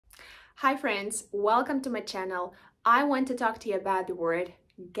Hi friends, welcome to my channel. I want to talk to you about the word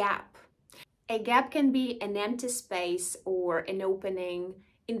gap. A gap can be an empty space or an opening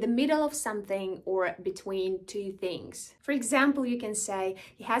in the middle of something or between two things. For example, you can say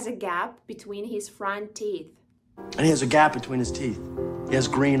he has a gap between his front teeth. And he has a gap between his teeth. He has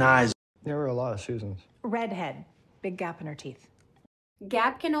green eyes. There were a lot of Susans. Redhead, big gap in her teeth.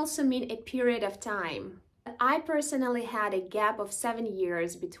 Gap can also mean a period of time. I personally had a gap of 7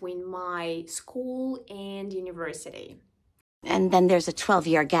 years between my school and university. And then there's a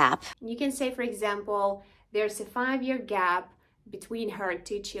 12-year gap. You can say, for example, there's a 5-year gap between her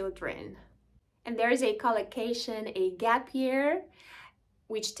two children. And there is a collocation, a gap year,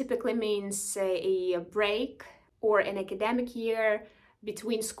 which typically means a break or an academic year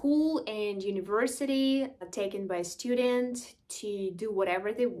between school and university, taken by a student to do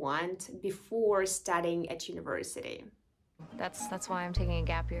whatever they want before studying at university. That's why I'm taking a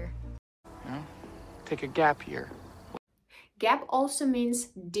gap year. No, take a gap year. Gap also means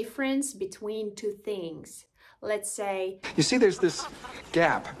difference between two things. Let's say, You see, there's this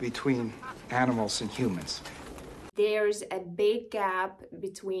gap between animals and humans. there's a big gap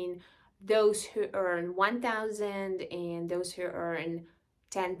between those who earn 1,000 and those who earn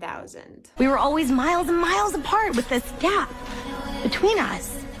 10,000. We were always miles and miles apart with this gap between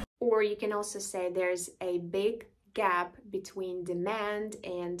us. Or you can also say there's a big gap between demand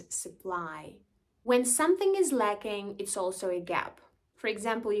and supply. When something is lacking, it's also a gap. For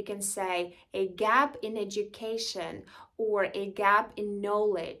example, you can say a gap in education or a gap in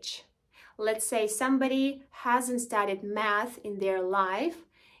knowledge. Let's say somebody hasn't studied math in their life,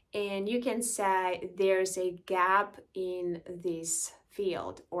 and you can say there's a gap in this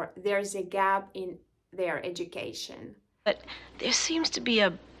field, or there's a gap in their education. But there seems to be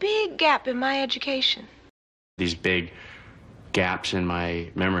a big gap in my education. These big gaps in my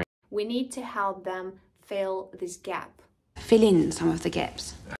memory. We need to help them fill this gap. Fill in some of the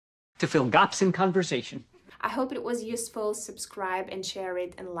gaps. To fill gaps in conversation. I hope it was useful. Subscribe and share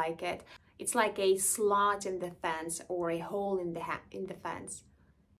it and like it. It's like a slot in the fence or a hole in the fence.